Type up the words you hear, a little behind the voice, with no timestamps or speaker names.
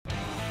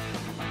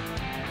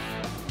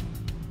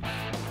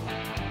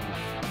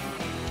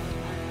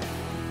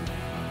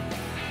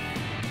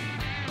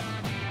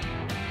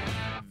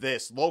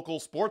This local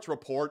sports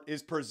report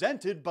is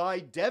presented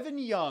by Devon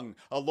Young,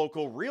 a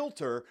local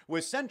realtor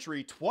with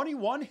Century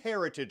 21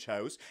 Heritage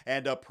House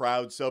and a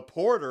proud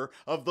supporter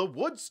of the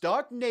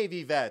Woodstock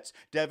Navy Vets.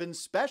 Devon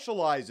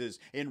specializes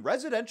in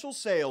residential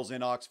sales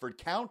in Oxford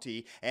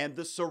County and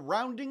the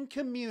surrounding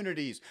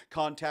communities.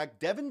 Contact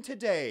Devon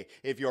today.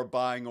 If you're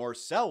buying or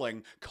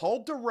selling,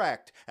 call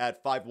direct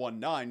at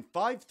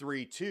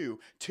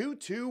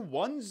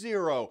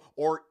 519-532-2210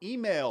 or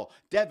email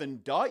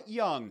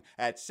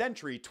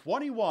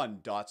devon.young@century21.ca.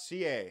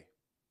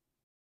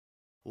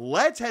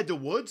 Let's head to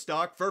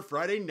Woodstock for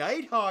Friday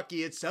night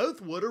hockey at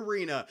Southwood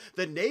Arena.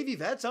 The Navy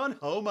Vets on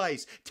home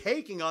ice,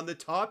 taking on the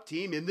top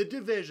team in the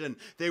division.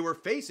 They were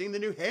facing the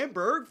new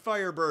Hamburg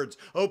Firebirds.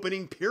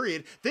 Opening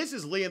period, this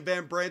is Liam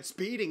Van Brandt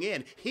speeding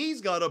in.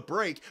 He's got a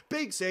break.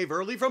 Big save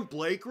early from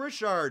Blake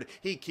Richard.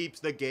 He keeps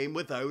the game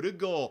without a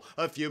goal.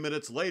 A few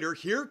minutes later,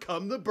 here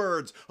come the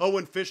Birds.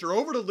 Owen Fisher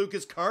over to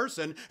Lucas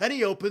Carson, and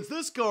he opens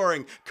the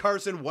scoring.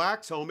 Carson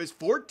whacks home his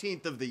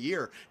 14th of the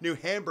year. New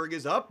Hamburg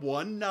is up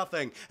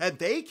 1-0, and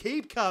they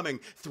keep coming.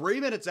 3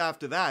 minutes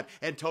after that,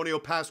 Antonio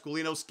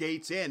Pasqualino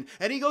skates in,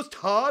 and he goes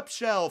top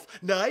shelf.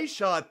 Nice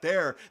shot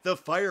there. The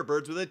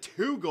Firebirds with a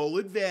 2-goal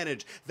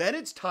advantage. Then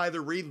it's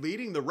Tyler Reed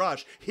leading the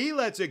rush. He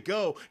lets it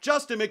go.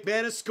 Justin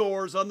McManus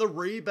scores on the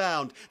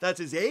rebound. That's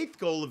his 8th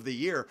goal of the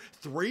year.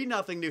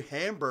 3-0 New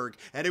Hamburg,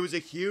 and it was a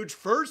huge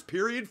first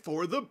period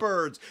for the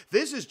Birds.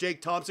 This is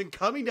Jake Thompson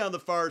coming down the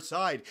far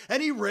side,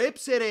 and he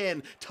rips it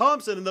in.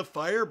 Thompson and the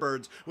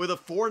Firebirds with a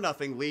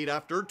 4-0 lead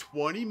after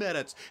 20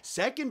 minutes.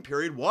 Second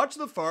period, watch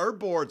the far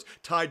boards.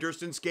 Ty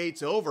Durston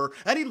skates over,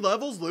 and he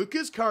levels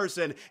Lucas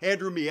Carson.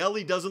 Andrew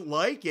Miele doesn't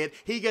like it.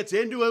 He gets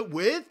into it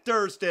with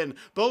Durston.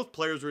 Both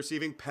players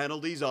receiving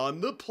penalties on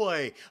the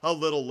play. A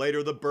little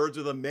later, the Birds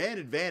with a man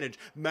advantage.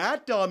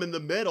 Matt Dom in the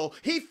middle.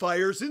 He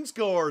fires and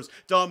scores.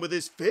 Dom with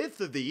his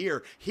 5th of the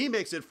year. He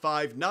makes it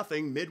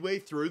 5-0 midway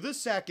through the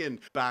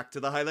second. Back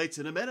to the highlights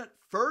in a minute.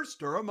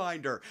 First, a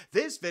reminder,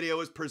 this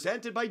video is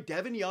presented by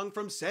Devon Young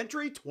from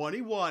Century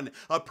 21,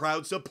 a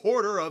proud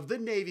supporter of the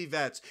Navy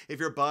Vets. If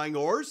you're buying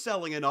or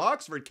selling in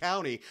Oxford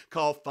County,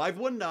 call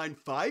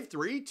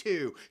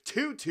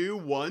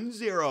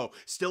 519-532-2210.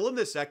 Still in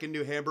the second,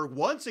 New Hamburg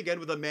once again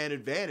with a man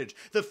advantage.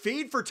 The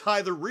feed for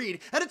Tyler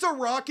Reed, and it's a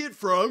rocket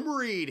from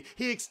Reed.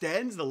 He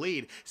extends the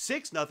lead.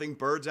 6-0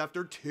 Birds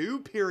after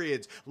 2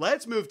 periods.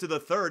 Let's move to the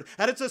third,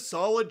 and it's a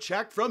solid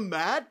check from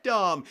Matt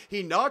Dom.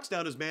 He knocks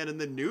down his man in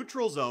the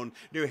neutral zone.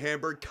 New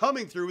Hamburg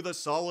coming through with a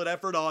solid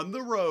effort on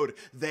the road.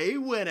 They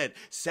win it.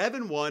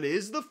 7-1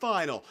 is the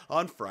final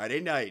on Friday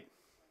night.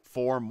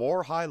 For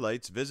more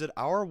highlights, visit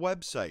our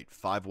website,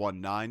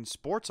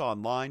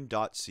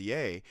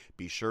 519sportsonline.ca.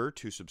 Be sure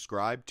to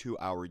subscribe to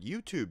our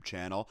YouTube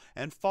channel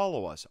and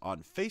follow us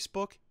on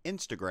Facebook,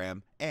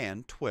 Instagram,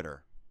 and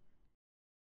Twitter.